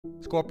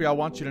Scorpio, I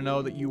want you to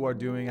know that you are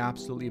doing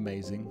absolutely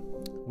amazing.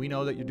 We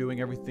know that you're doing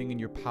everything in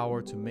your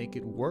power to make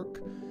it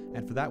work,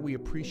 and for that we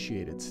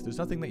appreciate it. There's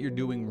nothing that you're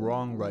doing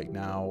wrong right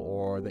now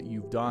or that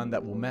you've done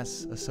that will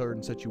mess a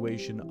certain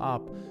situation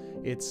up.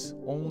 It's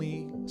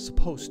only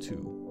supposed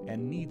to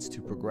and needs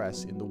to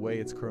progress in the way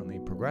it's currently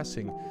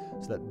progressing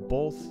so that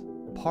both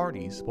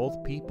parties,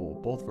 both people,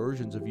 both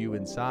versions of you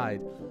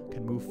inside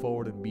can move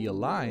forward and be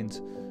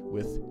aligned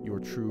with your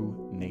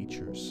true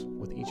natures,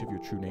 with each of your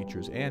true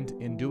natures, and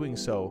in doing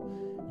so,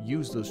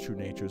 use those true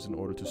natures in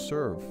order to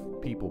serve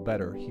people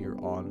better here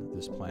on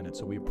this planet.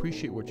 So we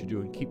appreciate what you're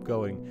doing. Keep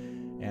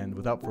going. And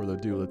without further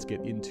ado, let's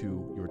get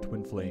into your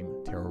twin flame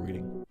tarot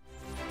reading.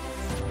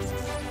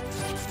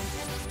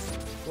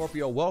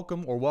 Scorpio,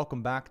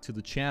 welcome back to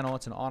the channel.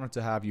 It's an honor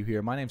to have you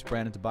here. My name's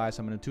Brandon Tobias.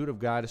 I'm an intuitive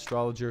guide,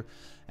 astrologer,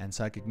 and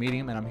psychic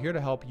medium, and I'm here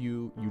to help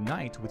you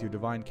unite with your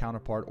divine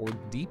counterpart or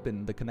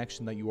deepen the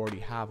connection that you already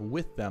have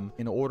with them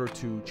in order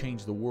to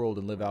change the world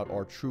and live out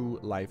our true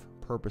life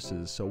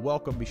purposes. So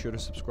welcome. Be sure to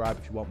subscribe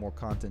if you want more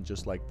content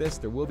just like this.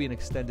 There will be an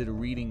extended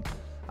reading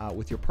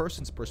with your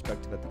person's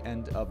perspective at the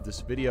end of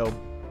this video.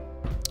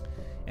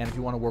 And if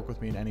you want to work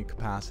with me in any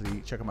capacity,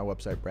 check out my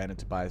website,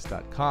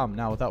 brandontobias.com.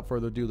 Now, without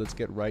further ado, let's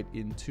get right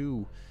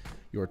into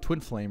your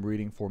twin flame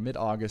reading for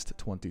mid-August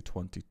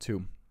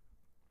 2022.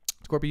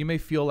 Scorpio, you may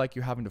feel like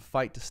you're having to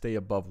fight to stay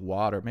above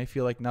water. It may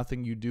feel like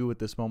nothing you do at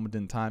this moment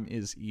in time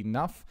is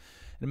enough.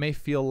 It may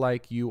feel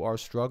like you are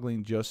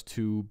struggling just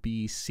to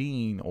be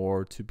seen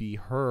or to be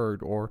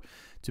heard or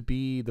to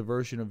be the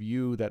version of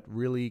you that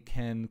really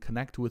can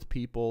connect with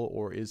people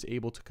or is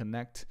able to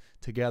connect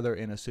together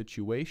in a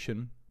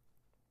situation.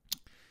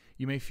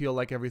 You may feel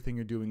like everything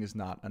you're doing is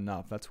not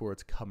enough. That's where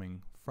it's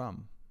coming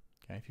from.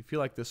 Okay? If you feel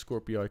like this,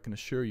 Scorpio, I can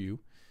assure you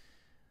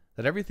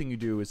that everything you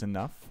do is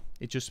enough.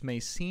 It just may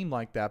seem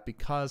like that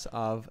because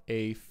of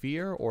a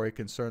fear or a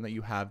concern that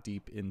you have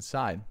deep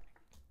inside.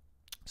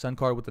 Sun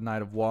card with the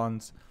Knight of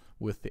Wands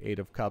with the Eight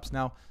of Cups.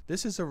 Now,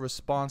 this is a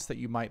response that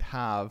you might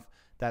have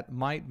that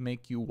might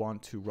make you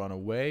want to run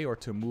away or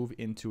to move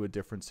into a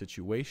different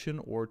situation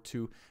or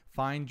to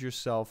find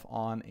yourself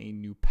on a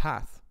new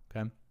path.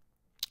 Okay?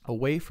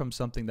 Away from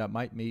something that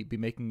might be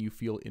making you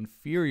feel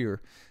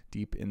inferior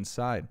deep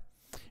inside.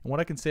 And what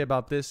I can say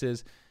about this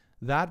is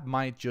that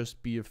might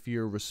just be a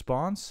fear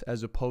response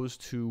as opposed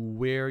to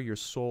where your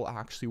soul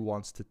actually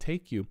wants to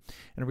take you.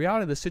 In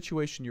reality, the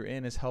situation you're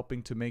in is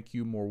helping to make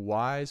you more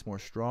wise, more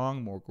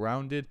strong, more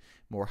grounded,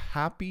 more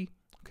happy,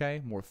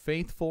 okay, more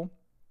faithful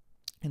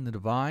in the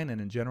divine and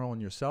in general in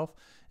yourself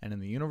and in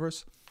the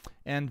universe,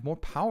 and more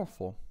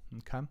powerful.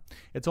 Okay,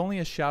 it's only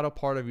a shadow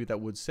part of you that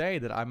would say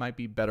that I might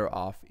be better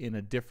off in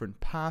a different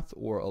path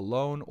or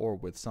alone or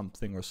with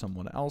something or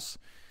someone else.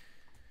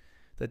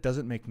 That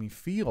doesn't make me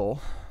feel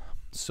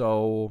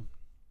so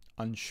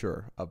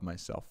unsure of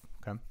myself.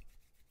 Okay,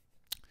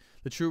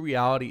 the true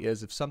reality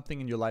is if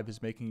something in your life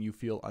is making you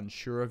feel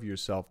unsure of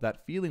yourself,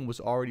 that feeling was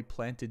already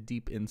planted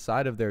deep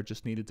inside of there,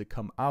 just needed to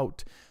come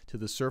out to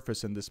the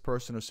surface, and this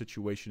person or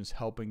situation is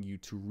helping you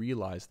to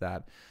realize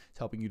that. It's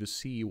helping you to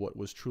see what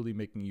was truly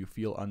making you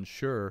feel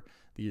unsure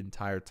the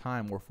entire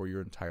time or for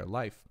your entire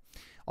life.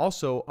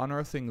 Also,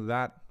 unearthing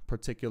that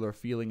particular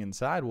feeling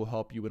inside will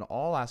help you in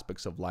all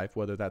aspects of life,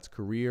 whether that's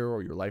career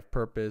or your life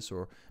purpose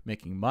or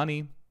making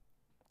money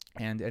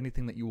and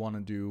anything that you want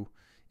to do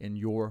in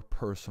your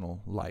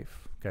personal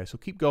life. Okay, so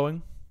keep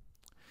going.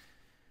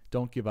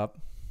 Don't give up.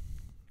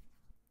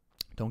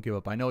 Don't give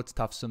up. I know it's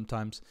tough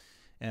sometimes,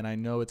 and I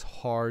know it's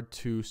hard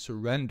to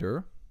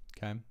surrender,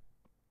 okay,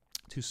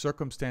 to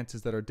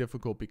circumstances that are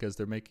difficult because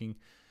they're making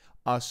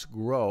us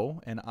grow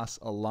and us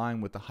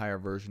align with the higher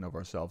version of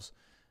ourselves.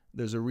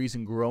 There's a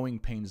reason growing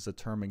pains as a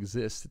term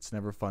exists. It's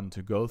never fun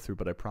to go through,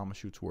 but I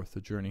promise you it's worth the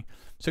journey.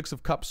 Six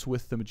of Cups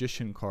with the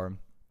Magician card.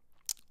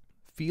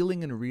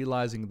 Feeling and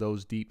realizing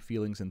those deep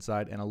feelings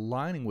inside and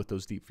aligning with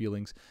those deep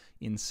feelings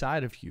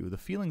inside of you, the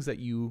feelings that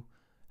you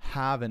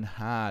have and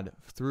had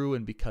through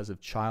and because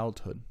of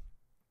childhood.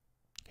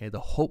 Okay, the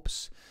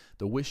hopes,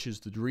 the wishes,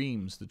 the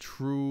dreams, the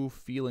true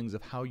feelings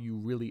of how you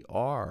really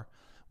are,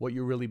 what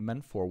you're really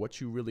meant for, what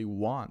you really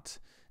want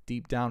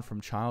deep down from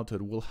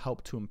childhood will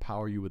help to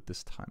empower you at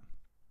this time.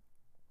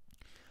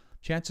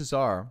 Chances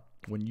are,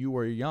 when you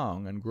were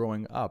young and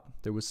growing up,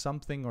 there was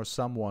something or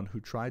someone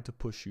who tried to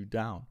push you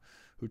down,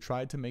 who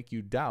tried to make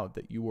you doubt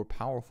that you were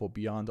powerful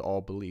beyond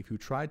all belief, who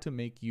tried to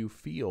make you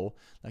feel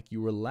like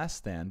you were less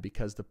than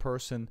because the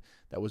person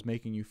that was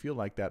making you feel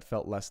like that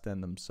felt less than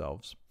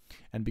themselves.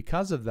 And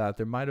because of that,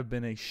 there might have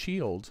been a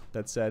shield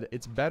that said,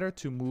 it's better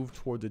to move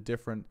toward a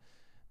different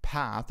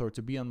path or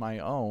to be on my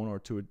own or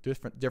to a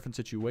different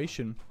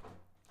situation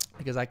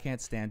because I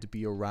can't stand to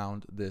be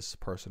around this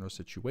person or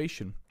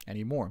situation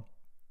anymore.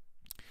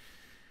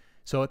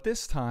 So at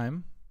this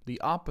time,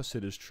 the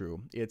opposite is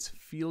true. It's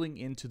feeling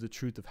into the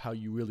truth of how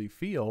you really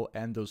feel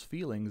and those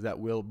feelings that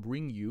will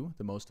bring you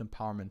the most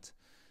empowerment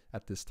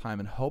at this time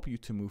and help you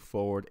to move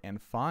forward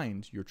and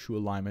find your true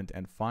alignment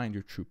and find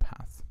your true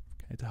path,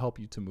 okay, to help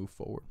you to move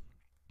forward.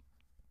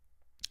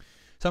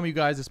 Some of you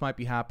guys, this might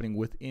be happening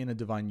within a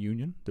divine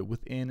union, that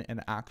within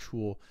an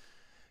actual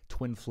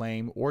twin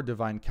flame or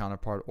divine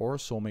counterpart or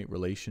soulmate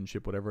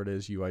relationship, whatever it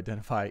is you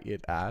identify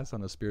it as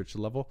on a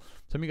spiritual level.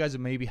 Some of you guys, it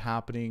may be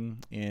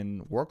happening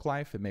in work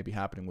life. It may be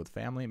happening with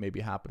family. It may be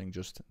happening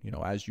just,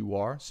 as you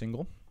are,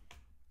 single.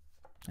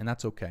 And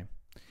that's okay.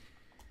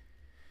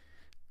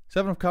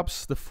 Seven of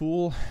Cups, the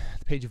Fool,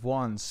 the Page of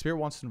Wands. Spirit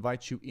wants to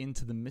invite you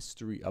into the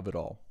mystery of it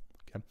all.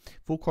 Okay.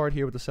 Full card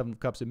here with the Seven of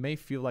Cups. It may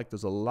feel like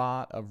there's a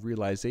lot of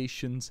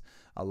realizations,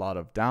 a lot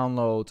of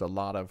downloads, a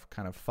lot of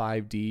kind of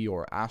 5D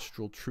or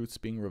astral truths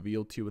being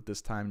revealed to you at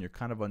this time. And you're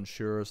kind of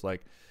unsure. It's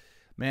like,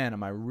 man,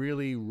 am I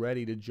really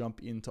ready to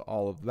jump into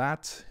all of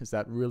that? Is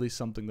that really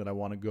something that I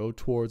want to go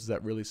towards? Is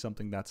that really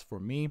something that's for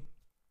me?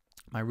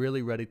 Am I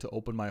really ready to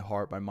open my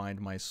heart, my mind,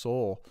 my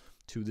soul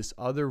to this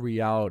other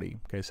reality?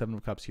 Okay, Seven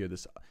of Cups here,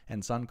 this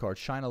and Sun card.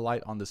 Shine a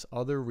light on this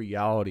other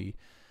reality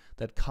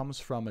that comes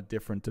from a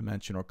different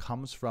dimension or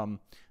comes from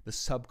the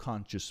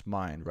subconscious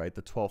mind, right?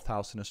 The 12th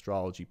house in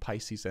astrology,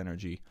 Pisces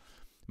energy.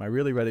 Am I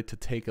really ready to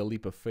take a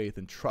leap of faith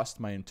and trust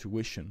my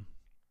intuition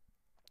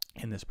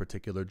in this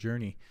particular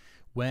journey?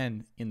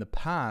 When in the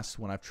past,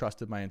 when I've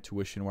trusted my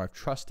intuition, where I've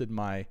trusted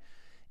my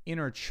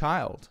inner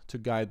child to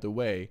guide the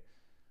way,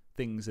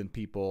 things and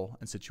people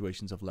and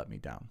situations have let me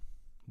down.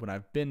 When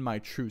I've been my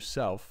true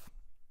self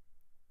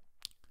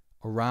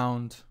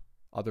around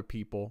other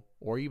people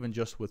or even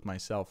just with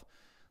myself,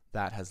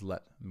 that has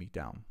let me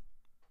down.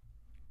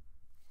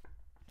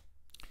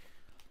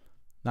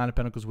 Nine of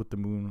Pentacles with the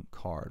Moon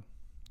card.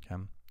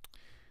 Okay.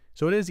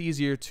 So it is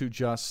easier to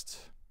just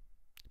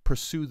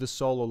pursue the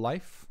solo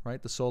life,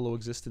 right? The solo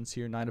existence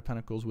here. Nine of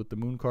Pentacles with the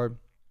Moon card.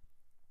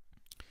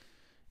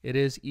 It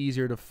is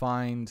easier to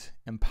find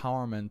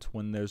empowerment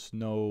when there's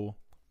no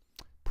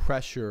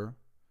pressure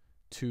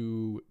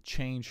to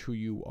change who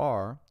you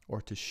are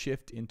or to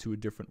shift into a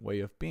different way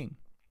of being.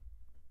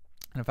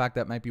 And in fact,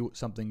 that might be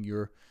something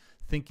you're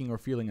thinking or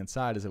feeling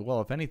inside, is that,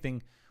 well, if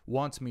anything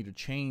wants me to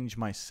change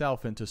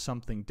myself into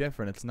something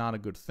different, it's not a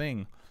good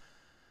thing.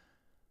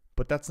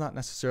 But that's not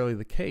necessarily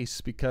the case,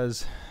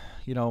 because,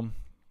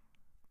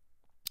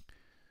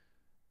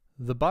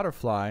 the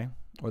butterfly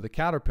or the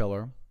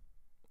caterpillar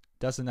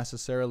doesn't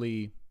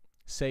necessarily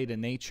say to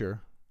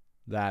nature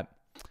that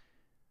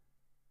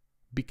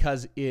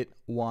because it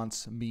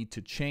wants me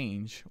to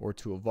change or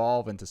to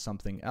evolve into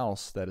something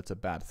else, that it's a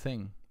bad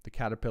thing. The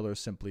caterpillar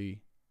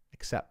simply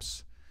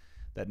accepts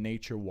that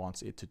nature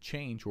wants it to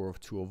change or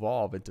to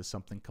evolve into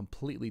something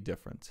completely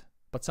different,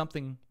 but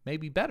something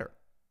maybe better,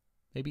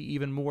 maybe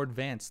even more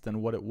advanced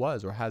than what it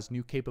was, or has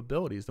new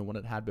capabilities than what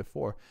it had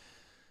before.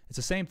 It's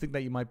the same thing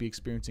that you might be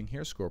experiencing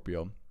here,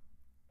 Scorpio.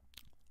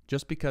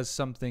 Just because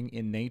something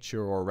in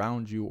nature or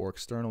around you or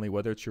externally,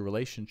 whether it's your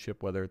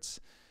relationship, whether it's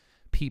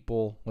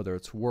people, whether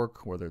it's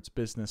work, whether it's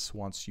business,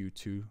 wants you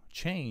to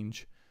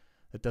change,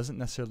 that doesn't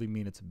necessarily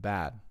mean it's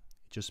bad.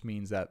 It just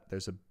means that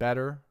there's a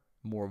better,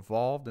 more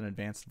evolved and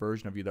advanced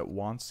version of you that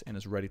wants and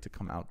is ready to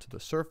come out to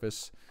the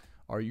surface.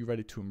 Are you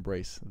ready to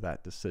embrace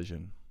that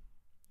decision?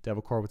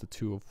 Devil card with the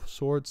Two of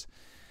Swords,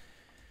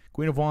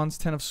 Queen of Wands,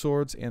 Ten of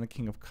Swords, and the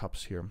King of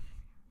Cups here.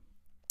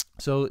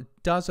 So it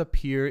does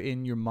appear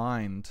in your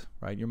mind,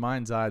 right, your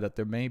mind's eye, that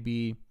there may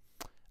be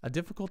a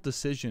difficult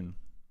decision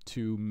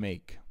to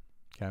make,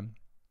 okay?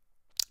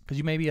 Because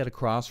you may be at a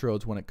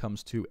crossroads when it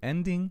comes to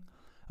ending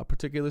a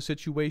particular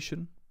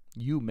situation.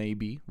 You may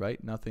be,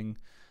 right? Nothing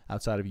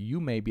outside of you. You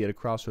may be at a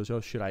crossroads. Oh,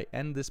 should I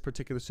end this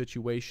particular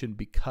situation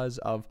because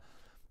of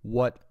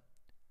what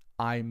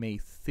I may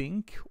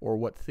think or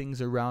what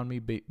things around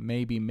me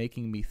may be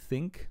making me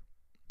think,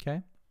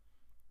 okay?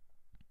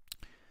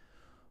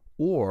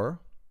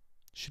 Or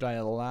should I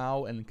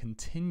allow and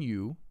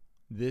continue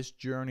this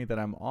journey that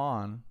I'm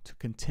on to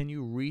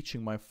continue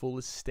reaching my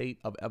fullest state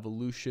of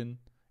evolution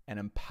and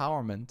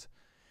empowerment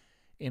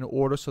in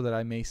order so that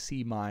I may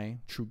see my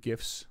true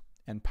gifts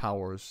and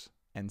powers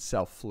and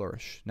self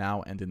flourish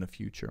now and in the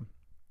future?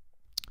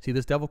 See,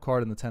 this Devil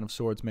card and the Ten of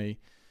Swords may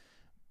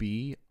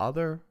be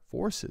other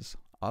forces,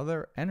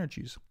 other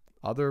energies,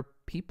 other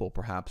people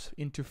perhaps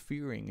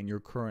interfering in your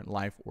current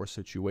life or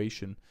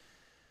situation,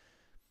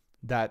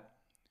 that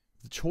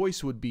the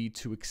choice would be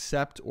to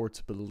accept or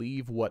to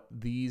believe what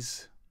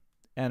these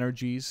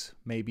energies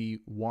may be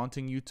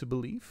wanting you to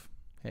believe.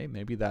 Okay,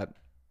 maybe that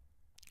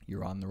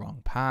you're on the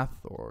wrong path,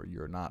 or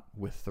you're not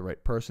with the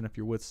right person if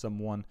you're with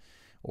someone,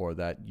 or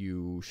that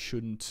you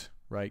shouldn't,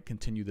 right,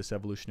 continue this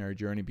evolutionary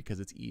journey because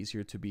it's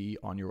easier to be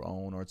on your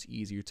own, or it's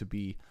easier to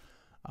be,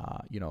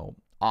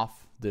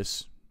 off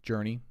this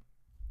journey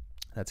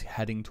that's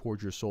heading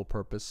towards your soul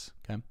purpose,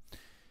 okay?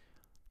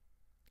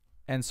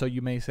 And so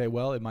you may say,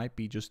 well, it might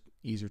be just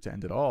easier to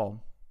end it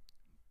all.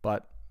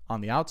 But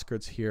on the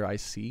outskirts here, I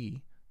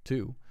see,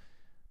 too,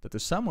 that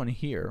there's someone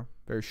here,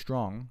 very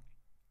strong,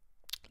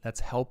 that's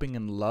helping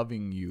and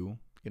loving you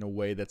in a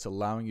way that's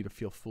allowing you to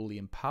feel fully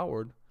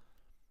empowered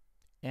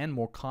and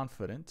more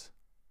confident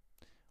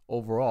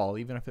overall,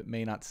 even if it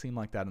may not seem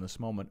like that in this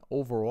moment.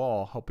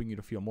 Overall, helping you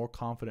to feel more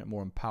confident,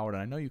 more empowered.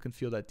 And I know you can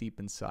feel that deep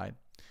inside.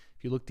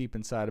 If you look deep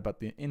inside about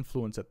the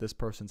influence that this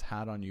person's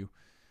had on you,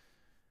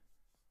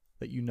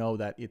 that you know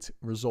that it's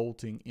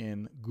resulting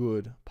in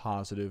good,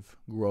 positive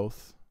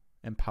growth,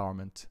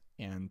 empowerment,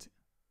 and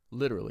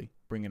literally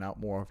bringing out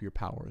more of your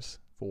powers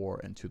for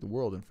and to the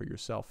world and for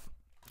yourself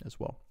as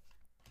well.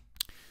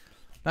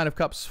 Nine of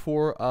Cups,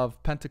 Four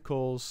of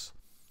Pentacles,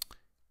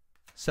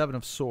 Seven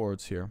of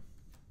Swords here.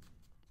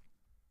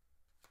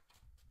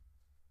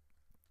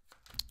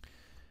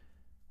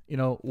 You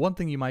know, one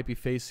thing you might be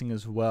facing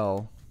as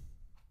well,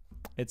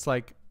 it's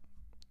like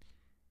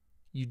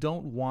you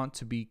don't want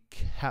to be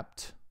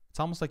kept. It's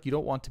almost like you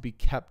don't want to be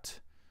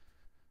kept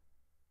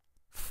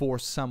for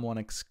someone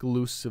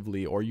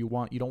exclusively, or you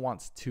don't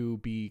want to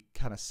be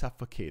kind of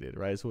suffocated,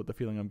 right? Is what the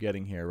feeling I'm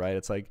getting here, right?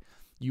 It's like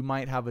you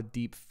might have a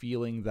deep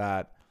feeling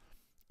that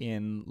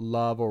in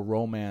love or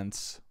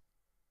romance,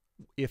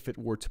 if it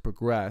were to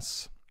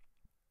progress,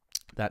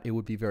 that it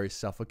would be very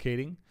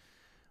suffocating,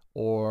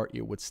 or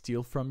it would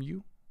steal from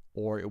you,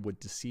 or it would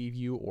deceive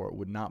you, or it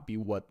would not be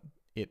what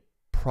it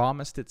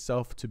promised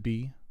itself to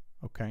be,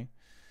 okay?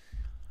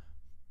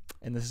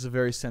 And this is a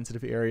very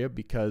sensitive area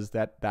because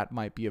that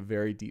might be a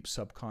very deep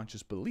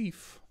subconscious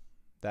belief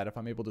that if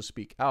I'm able to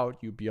speak out,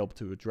 you'd be able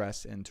to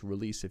address and to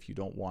release if you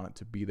don't want it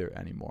to be there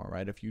anymore,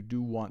 right? If you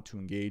do want to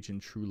engage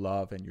in true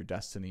love and your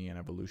destiny and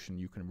evolution,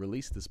 you can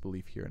release this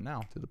belief here and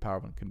now through the power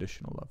of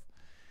unconditional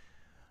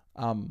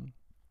love.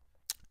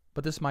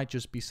 But this might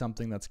just be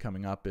something that's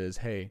coming up is,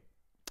 hey,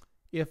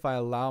 if I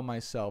allow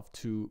myself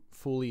to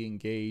fully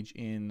engage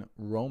in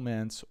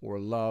romance or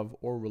love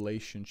or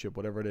relationship,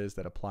 whatever it is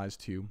that applies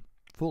to you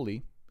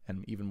fully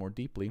and even more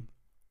deeply,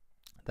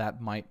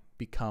 that might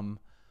become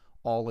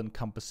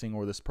all-encompassing,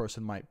 or this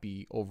person might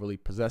be overly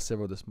possessive,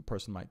 or this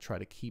person might try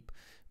to keep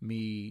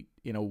me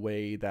in a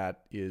way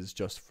that is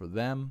just for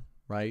them,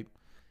 right?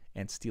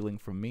 And stealing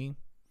from me.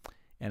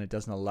 And it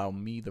doesn't allow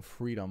me the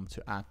freedom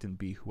to act and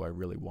be who I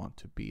really want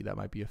to be. That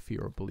might be a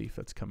fear or belief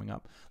that's coming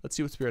up. Let's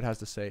see what Spirit has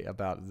to say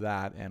about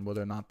that and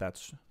whether or not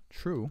that's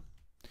true.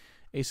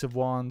 Ace of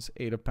Wands,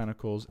 Eight of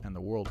Pentacles, and the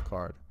World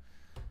card.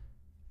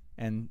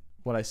 And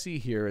what I see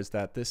here is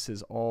that this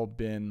has all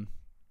been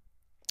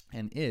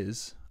and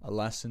is a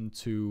lesson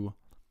to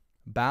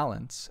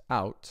balance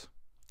out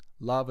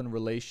love and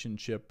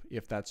relationship,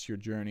 if that's your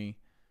journey,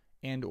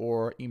 and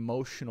or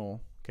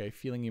emotional, okay,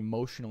 feeling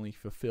emotionally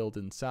fulfilled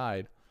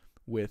inside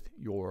with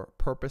your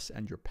purpose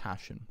and your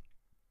passion.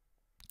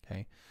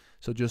 Okay,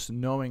 so just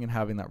knowing and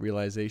having that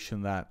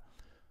realization that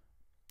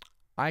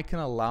I can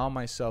allow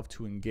myself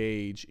to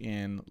engage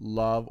in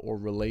love or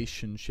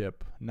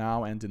relationship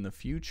now and in the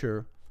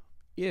future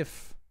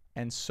if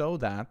and so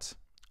that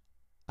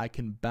I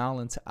can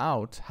balance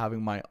out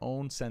having my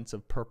own sense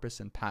of purpose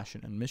and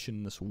passion and mission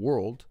in this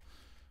world,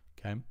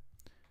 okay,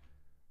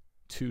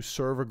 to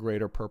serve a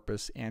greater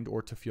purpose and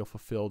or to feel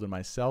fulfilled in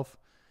myself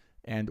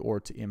and or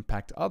to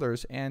impact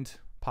others and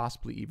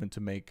possibly even to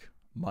make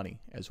money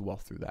as well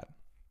through that.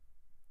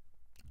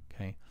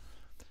 Okay.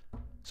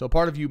 So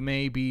part of you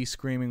may be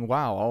screaming,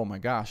 wow, oh my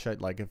gosh,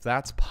 like if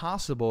that's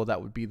possible,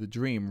 that would be the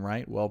dream,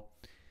 right? Well,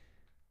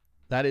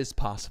 that is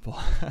possible.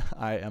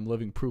 I am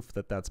living proof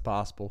that that's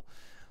possible.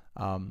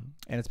 And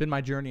it's been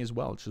my journey as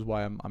well, which is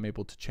why I'm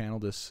able to channel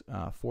this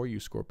for you,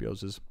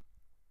 Scorpios, is,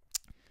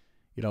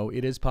 you know,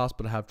 it is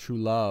possible to have true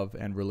love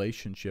and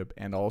relationship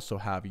and also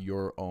have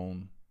your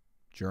own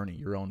journey,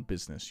 your own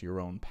business, your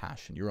own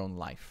passion, your own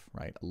life,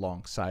 right,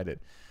 alongside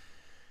it.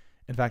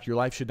 In fact, your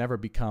life should never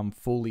become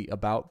fully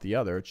about the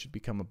other. It should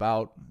become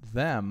about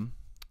them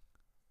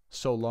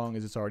so long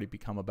as it's already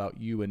become about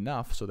you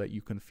enough so that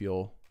you can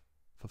feel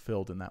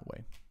fulfilled in that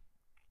way.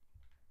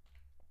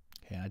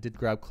 Okay, I did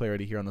grab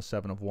clarity here on the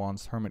Seven of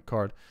Wands, Hermit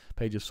card,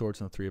 Page of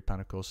Swords, and the Three of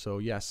Pentacles. So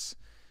yes,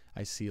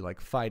 I see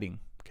like fighting,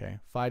 okay?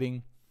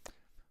 Fighting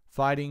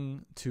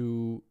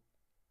to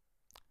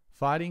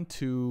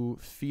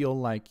feel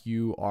like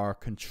you are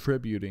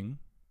contributing,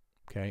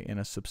 okay, in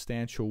a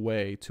substantial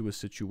way to a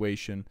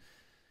situation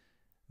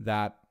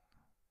that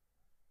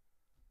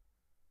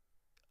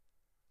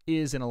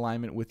is in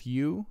alignment with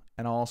you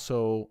and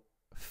also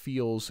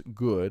feels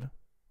good,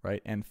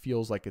 right, and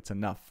feels like it's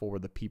enough for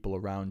the people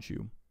around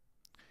you.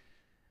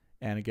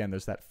 And again,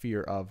 there's that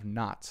fear of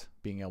not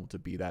being able to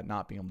be that,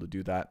 not being able to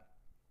do that,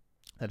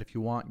 that if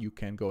you want, you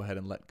can go ahead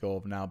and let go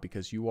of now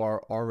because you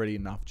are already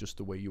enough just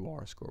the way you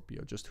are,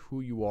 Scorpio. Just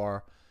who you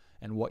are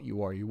and what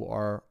you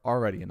are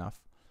already enough.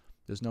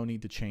 There's no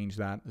need to change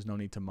that. There's no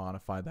need to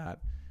modify that.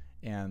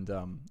 And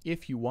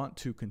if you want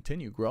to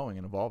continue growing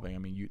and evolving, I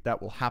mean,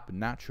 that will happen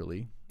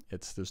naturally.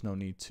 There's no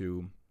need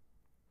to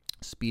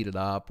speed it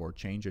up or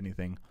change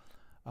anything.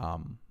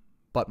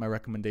 But my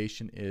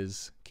recommendation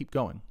is keep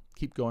going.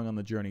 Keep going on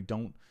the journey.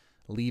 Don't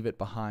leave it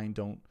behind.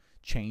 Don't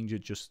change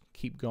it. Just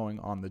keep going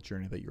on the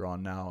journey that you're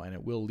on now, and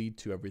it will lead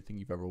to everything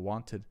you've ever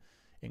wanted,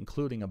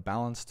 including a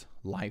balanced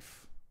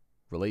life,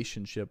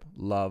 relationship,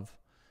 love,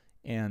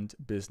 and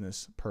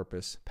business,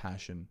 purpose,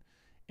 passion,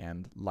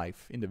 and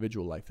life,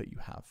 individual life that you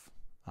have,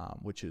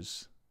 which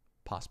is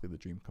possibly the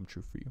dream come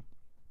true for you.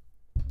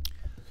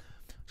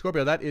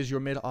 Scorpio, that is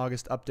your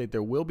mid-August update.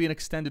 There will be an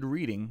extended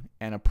reading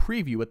and a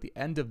preview at the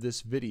end of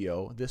this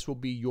video. This will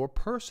be your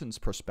person's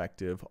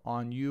perspective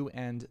on you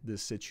and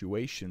this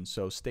situation.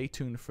 So stay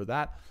tuned for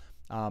that.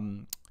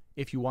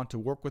 If you want to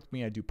work with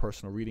me, I do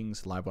personal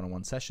readings, live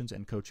one-on-one sessions,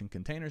 and coaching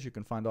containers. You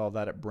can find all of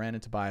that at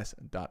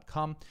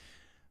brandontobias.com.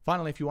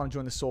 Finally, if you want to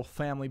join the Soul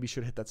family, be sure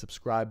to hit that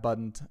subscribe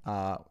button,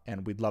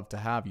 and we'd love to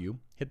have you.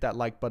 Hit that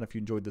like button if you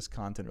enjoyed this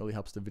content. It really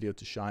helps the video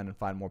to shine and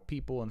find more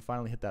people. And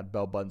finally, hit that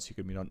bell button so you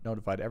can be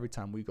notified every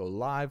time we go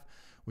live,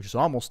 which is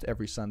almost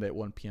every Sunday at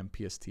 1 p.m.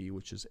 PST,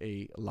 which is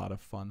a lot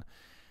of fun.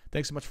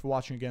 Thanks so much for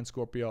watching again,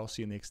 Scorpio. I'll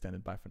see you in the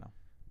extended. Bye for now.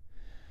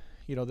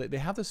 You know, they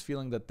have this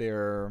feeling that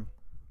they're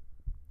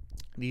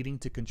needing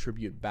to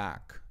contribute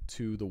back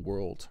to the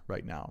world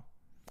right now.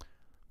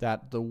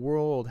 That the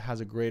world has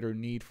a greater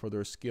need for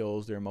their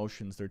skills, their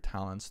emotions, their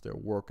talents, their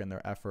work, and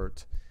their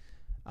effort,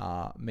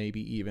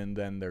 maybe even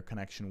than their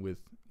connection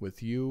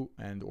with you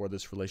and or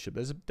this relationship.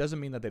 It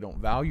doesn't mean that they don't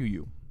value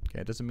you.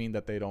 Okay, it doesn't mean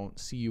that they don't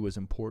see you as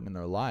important in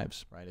their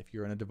lives, right? If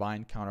you're in a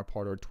divine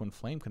counterpart or a twin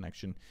flame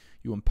connection,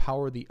 you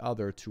empower the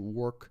other to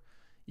work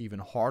even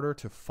harder,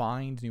 to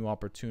find new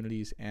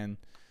opportunities, and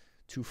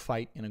to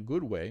fight in a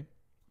good way.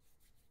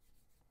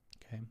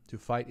 Okay, to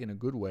fight in a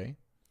good way.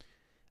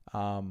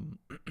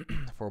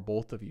 For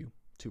both of you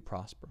to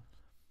prosper.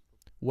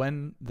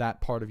 When that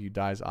part of you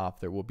dies off,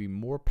 there will be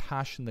more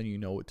passion than you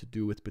know what to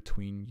do with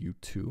between you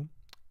two.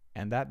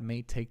 And that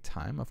may take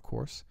time, of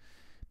course,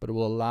 but it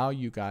will allow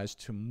you guys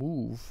to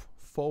move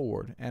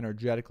forward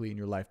energetically in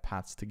your life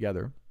paths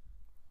together